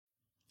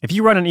If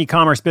you run an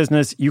e-commerce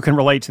business, you can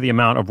relate to the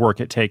amount of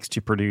work it takes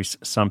to produce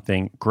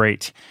something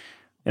great.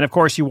 And of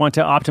course, you want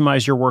to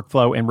optimize your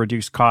workflow and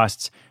reduce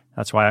costs.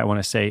 That's why I want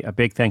to say a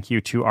big thank you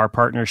to our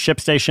partner,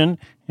 ShipStation,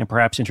 and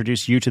perhaps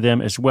introduce you to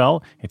them as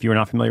well. If you're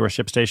not familiar with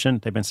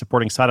ShipStation, they've been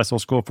supporting Side Hustle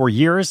School for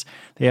years.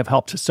 They have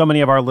helped so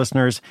many of our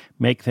listeners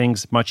make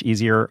things much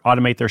easier,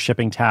 automate their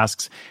shipping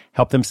tasks,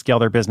 help them scale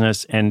their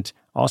business, and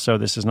also,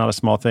 this is not a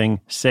small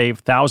thing, save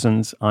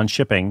thousands on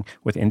shipping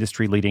with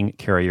industry-leading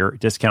carrier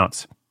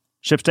discounts.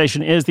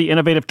 ShipStation is the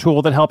innovative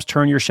tool that helps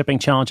turn your shipping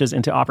challenges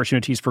into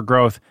opportunities for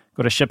growth.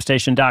 Go to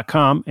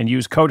ShipStation.com and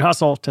use code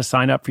HUSTLE to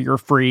sign up for your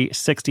free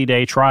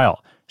 60-day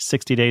trial.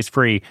 60 days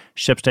free.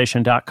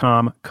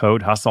 ShipStation.com,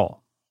 code HUSTLE.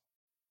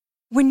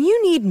 When you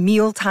need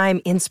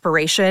mealtime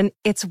inspiration,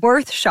 it's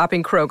worth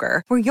shopping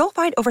Kroger, where you'll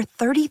find over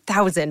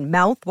 30,000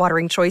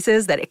 mouth-watering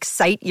choices that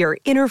excite your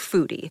inner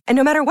foodie. And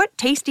no matter what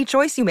tasty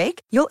choice you make,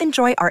 you'll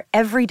enjoy our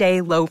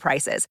everyday low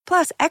prices,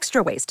 plus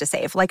extra ways to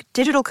save, like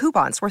digital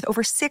coupons worth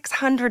over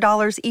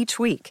 $600 each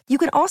week. You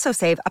can also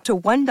save up to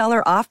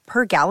 $1 off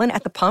per gallon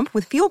at the pump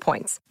with fuel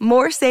points.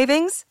 More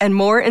savings and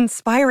more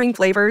inspiring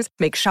flavors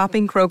make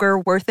shopping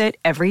Kroger worth it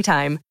every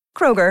time.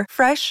 Kroger,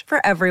 fresh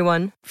for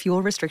everyone.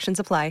 Fuel restrictions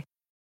apply.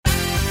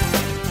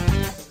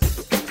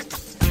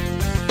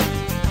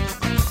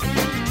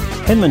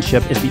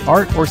 Penmanship is the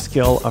art or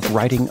skill of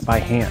writing by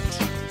hand.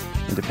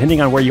 And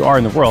depending on where you are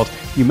in the world,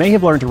 you may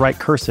have learned to write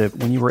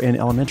cursive when you were in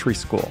elementary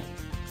school.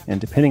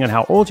 And depending on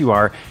how old you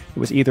are, it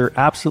was either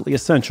absolutely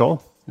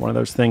essential, one of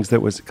those things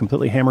that was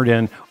completely hammered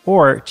in,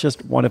 or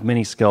just one of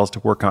many skills to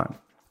work on.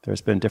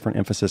 There's been different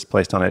emphasis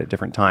placed on it at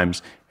different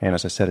times, and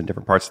as I said, in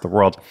different parts of the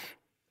world.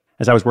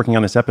 As I was working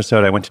on this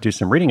episode, I went to do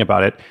some reading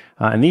about it,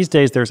 and these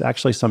days there's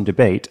actually some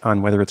debate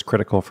on whether it's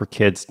critical for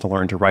kids to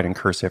learn to write in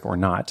cursive or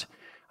not.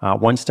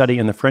 One study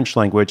in the French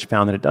language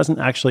found that it doesn't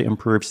actually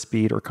improve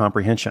speed or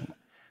comprehension.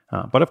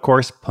 But of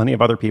course, plenty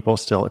of other people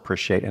still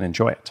appreciate and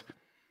enjoy it.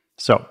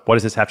 So what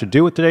does this have to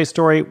do with today's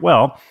story?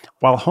 Well,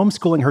 while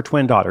homeschooling her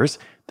twin daughters,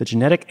 the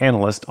genetic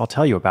analyst I'll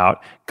tell you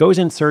about goes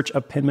in search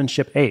of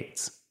penmanship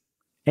aids.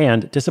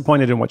 And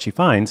disappointed in what she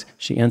finds,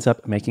 she ends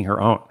up making her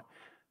own.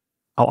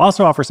 I'll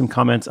also offer some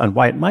comments on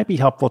why it might be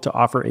helpful to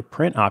offer a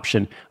print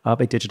option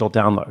of a digital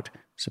download.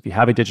 So if you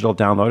have a digital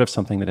download of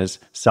something that is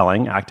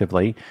selling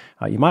actively,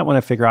 you might want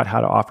to figure out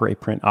how to offer a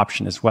print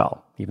option as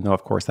well, even though,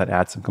 of course, that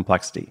adds some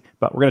complexity.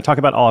 But we're going to talk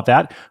about all of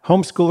that.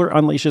 Homeschooler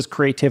unleashes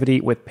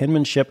creativity with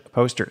penmanship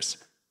posters.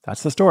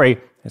 That's the story.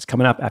 It's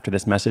coming up after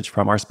this message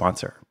from our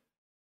sponsor.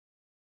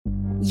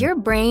 Your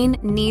brain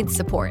needs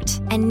support,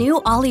 and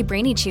new Ollie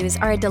Brainy Chews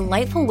are a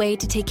delightful way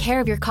to take care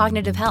of your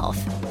cognitive health.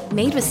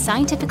 Made with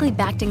scientifically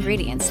backed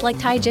ingredients like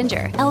Thai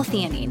ginger,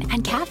 L-theanine,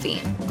 and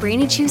caffeine,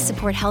 Brainy Chews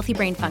support healthy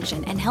brain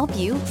function and help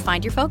you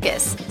find your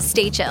focus,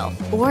 stay chill,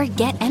 or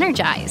get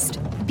energized.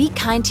 Be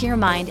kind to your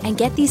mind and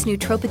get these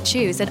nootropic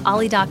chews at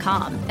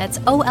ollie.com. That's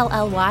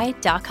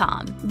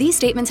OLLY.com. These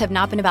statements have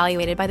not been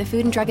evaluated by the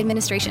Food and Drug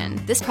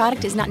Administration. This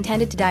product is not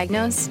intended to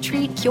diagnose,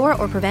 treat, cure,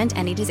 or prevent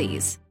any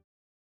disease.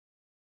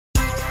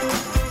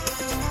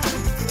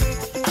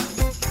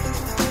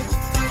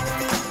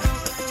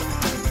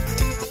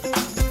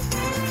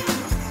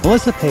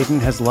 Melissa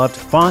Payton has loved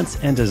fonts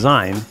and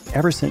design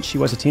ever since she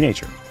was a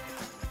teenager.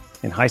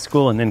 In high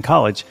school and then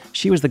college,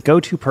 she was the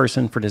go-to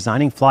person for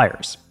designing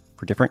flyers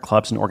for different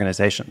clubs and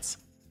organizations.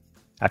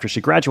 After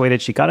she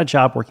graduated, she got a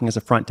job working as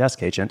a front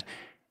desk agent,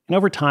 and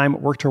over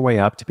time worked her way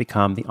up to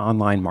become the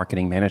online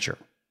marketing manager.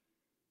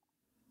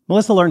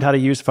 Melissa learned how to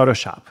use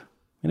Photoshop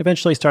and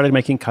eventually started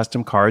making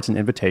custom cards and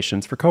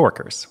invitations for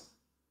coworkers.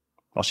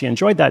 While she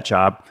enjoyed that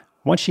job,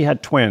 once she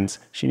had twins,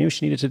 she knew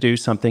she needed to do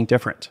something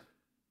different.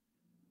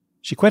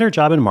 She quit her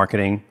job in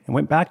marketing and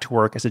went back to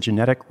work as a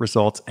genetic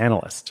results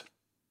analyst.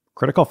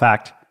 Critical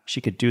fact,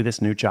 she could do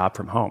this new job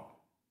from home.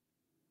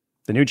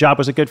 The new job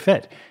was a good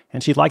fit,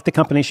 and she liked the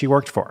company she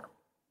worked for.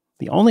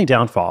 The only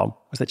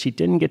downfall was that she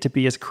didn't get to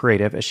be as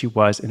creative as she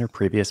was in her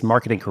previous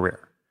marketing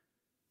career.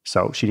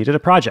 So she needed a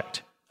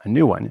project, a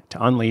new one,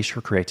 to unleash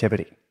her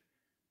creativity.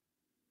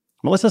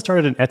 Melissa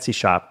started an Etsy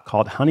shop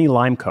called Honey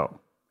Lime Co.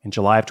 in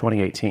July of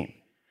 2018.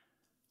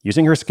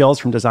 Using her skills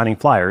from designing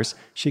flyers,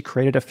 she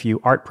created a few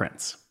art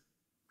prints.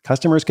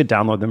 Customers could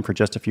download them for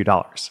just a few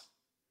dollars.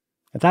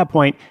 At that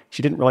point,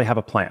 she didn't really have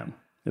a plan.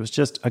 It was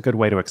just a good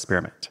way to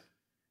experiment.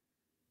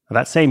 Now,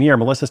 that same year,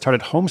 Melissa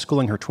started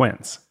homeschooling her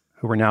twins,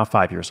 who were now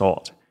 5 years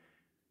old.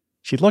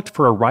 She looked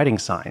for a writing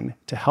sign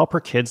to help her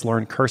kids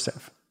learn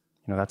cursive.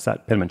 That's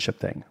that penmanship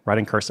thing,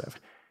 writing cursive.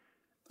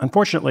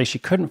 Unfortunately, she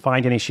couldn't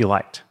find any she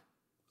liked.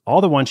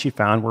 All the ones she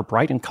found were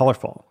bright and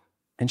colorful,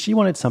 and she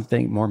wanted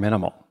something more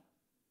minimal.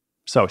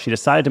 So she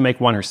decided to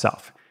make one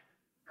herself.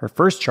 Her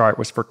first chart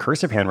was for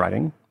cursive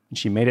handwriting, and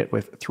she made it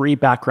with 3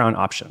 background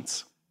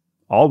options: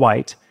 all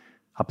white,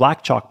 a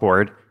black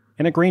chalkboard,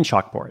 and a green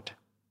chalkboard.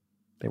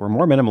 They were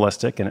more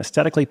minimalistic and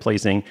aesthetically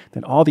pleasing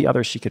than all the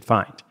others she could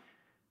find.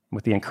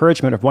 With the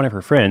encouragement of one of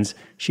her friends,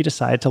 she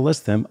decided to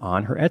list them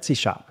on her Etsy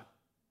shop.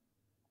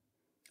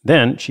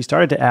 Then she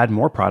started to add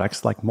more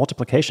products like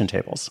multiplication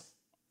tables,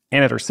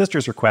 and at her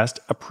sister's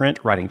request, a print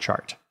writing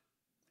chart.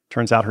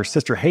 Turns out her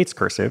sister hates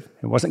cursive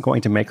and wasn't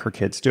going to make her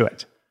kids do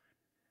it.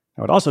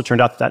 Now, it also turned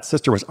out that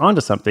sister was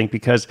onto something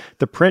because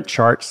the print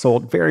chart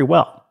sold very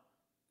well.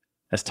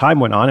 As time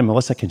went on and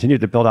Melissa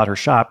continued to build out her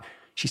shop,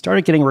 she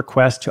started getting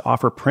requests to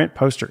offer print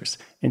posters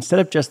instead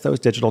of just those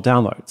digital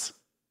downloads.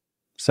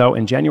 So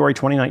in January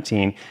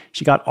 2019,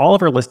 she got all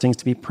of her listings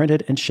to be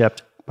printed and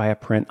shipped by a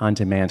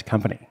print-on-demand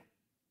company.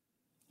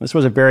 This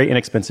was a very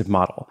inexpensive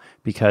model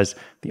because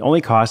the only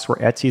costs were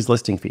Etsy's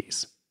listing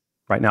fees.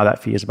 Right now,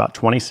 that fee is about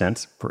 20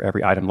 cents for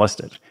every item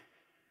listed.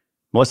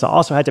 Melissa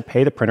also had to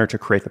pay the printer to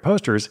create the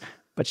posters,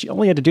 but she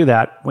only had to do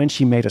that when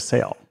she made a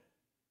sale.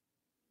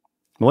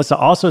 Melissa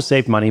also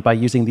saved money by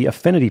using the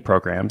Affinity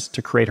programs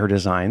to create her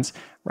designs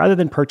rather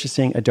than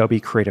purchasing Adobe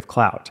Creative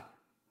Cloud.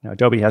 Now,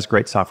 Adobe has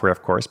great software,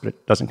 of course, but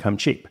it doesn't come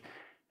cheap.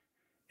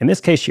 In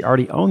this case, she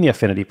already owned the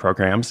Affinity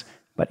programs,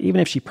 but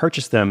even if she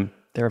purchased them,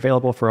 they're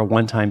available for a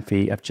one-time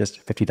fee of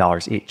just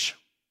 $50 each.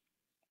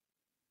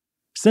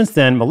 Since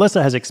then,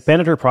 Melissa has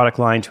expanded her product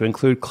line to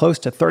include close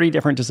to 30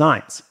 different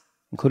designs,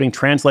 including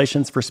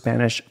translations for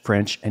Spanish,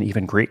 French, and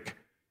even Greek.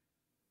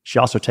 She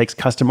also takes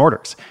custom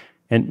orders,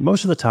 and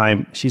most of the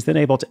time, she's then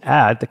able to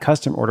add the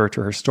custom order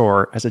to her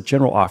store as a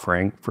general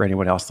offering for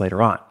anyone else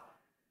later on.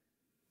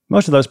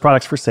 Most of those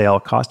products for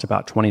sale cost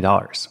about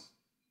 $20.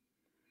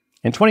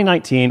 In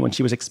 2019, when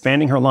she was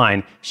expanding her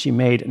line, she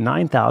made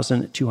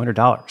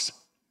 $9,200.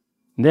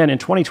 And then in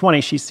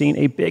 2020, she's seen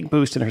a big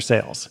boost in her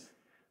sales.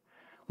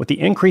 With the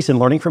increase in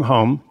learning from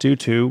home due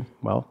to,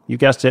 well, you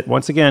guessed it,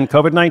 once again,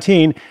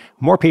 COVID-19,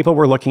 more people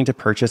were looking to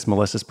purchase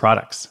Melissa's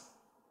products.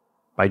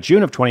 By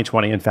June of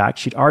 2020, in fact,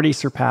 she'd already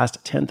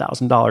surpassed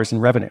 $10,000 in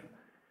revenue.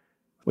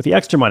 With the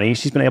extra money,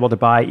 she's been able to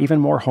buy even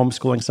more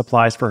homeschooling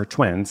supplies for her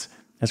twins,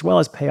 as well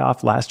as pay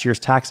off last year's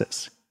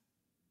taxes.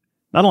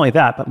 Not only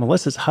that, but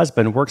Melissa's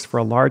husband works for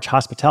a large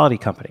hospitality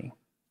company,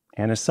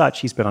 and as such,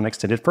 he's been on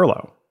extended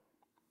furlough.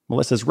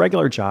 Melissa's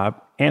regular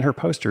job and her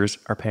posters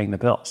are paying the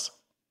bills.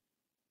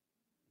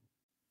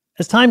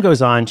 As time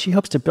goes on, she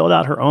hopes to build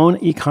out her own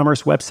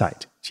e-commerce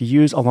website to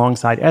use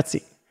alongside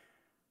Etsy.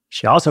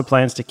 She also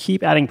plans to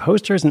keep adding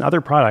posters and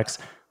other products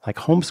like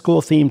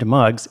homeschool-themed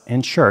mugs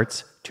and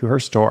shirts to her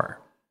store.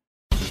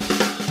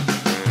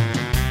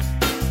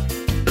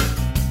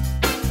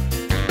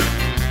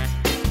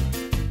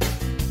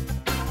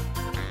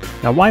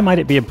 Now, why might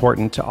it be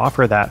important to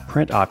offer that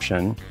print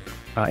option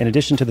in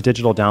addition to the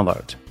digital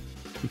download?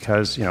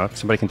 Because, if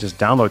somebody can just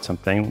download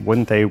something,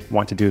 wouldn't they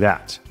want to do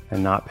that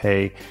and not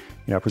pay,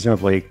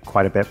 presumably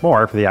quite a bit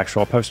more for the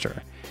actual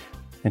poster?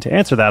 And to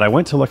answer that, I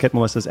went to look at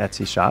Melissa's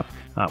Etsy shop,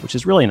 which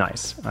is really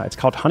nice. It's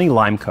called Honey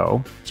Lime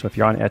Co. So if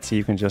you're on Etsy,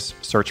 you can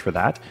just search for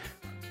that.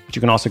 But you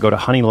can also go to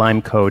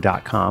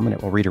honeylimeco.com and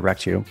it will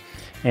redirect you.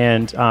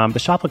 And the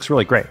shop looks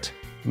really great.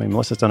 I mean,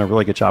 Melissa's done a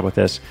really good job with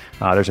this.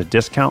 There's a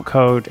discount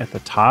code at the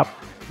top,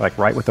 like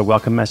right with the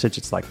welcome message.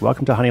 It's like,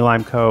 welcome to Honey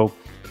Lime Co.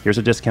 Here's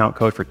a discount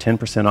code for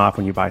 10% off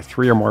when you buy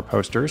 3 or more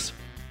posters.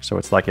 So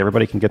it's like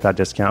everybody can get that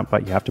discount,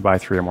 but you have to buy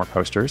 3 or more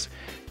posters.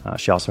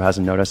 She also has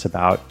a notice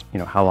about,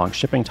 how long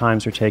shipping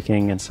times are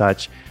taking and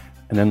such.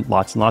 And then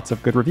lots and lots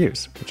of good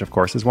reviews, which of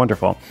course is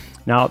wonderful.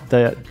 Now,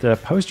 the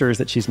posters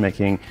that she's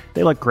making,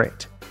 they look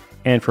great.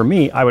 And for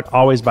me, I would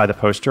always buy the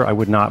poster. I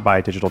would not buy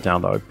a digital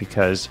download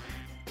because,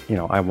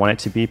 I want it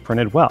to be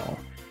printed well.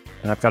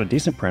 And I've got a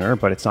decent printer,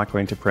 but it's not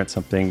going to print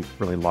something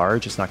really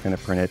large. It's not going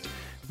to print it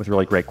with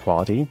really great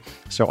quality.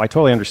 So I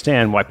totally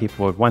understand why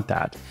people would want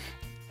that.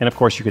 And of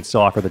course, you could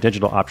still offer the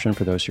digital option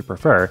for those who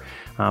prefer.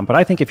 But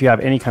I think if you have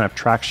any kind of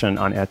traction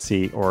on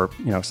Etsy or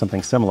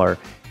something similar,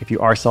 if you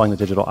are selling the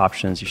digital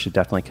options, you should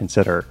definitely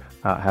consider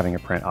having a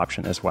print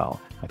option as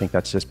well. I think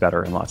that's just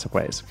better in lots of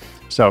ways.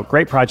 So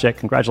great project.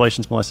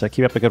 Congratulations, Melissa.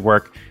 Keep up the good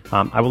work.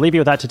 I will leave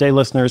you with that today,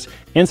 listeners.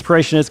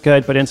 Inspiration is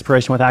good, but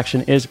inspiration with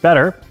action is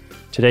better.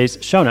 Today's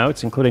show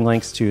notes, including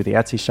links to the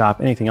Etsy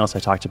shop, anything else I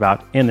talked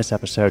about in this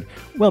episode,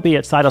 will be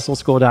at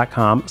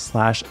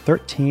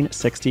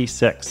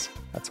sidehustleschool.com/1366.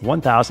 That's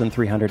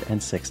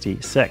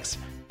 1,366.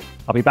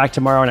 I'll be back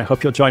tomorrow, and I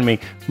hope you'll join me.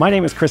 My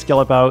name is Chris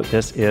Guillebeau.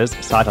 This is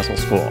Side Hustle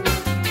School.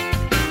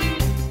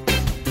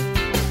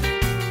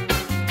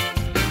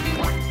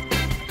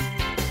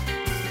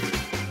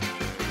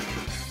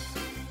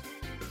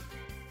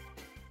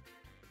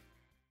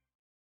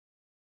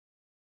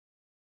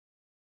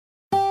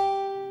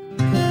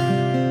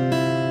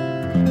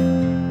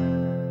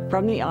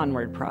 From the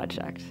Onward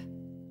Project.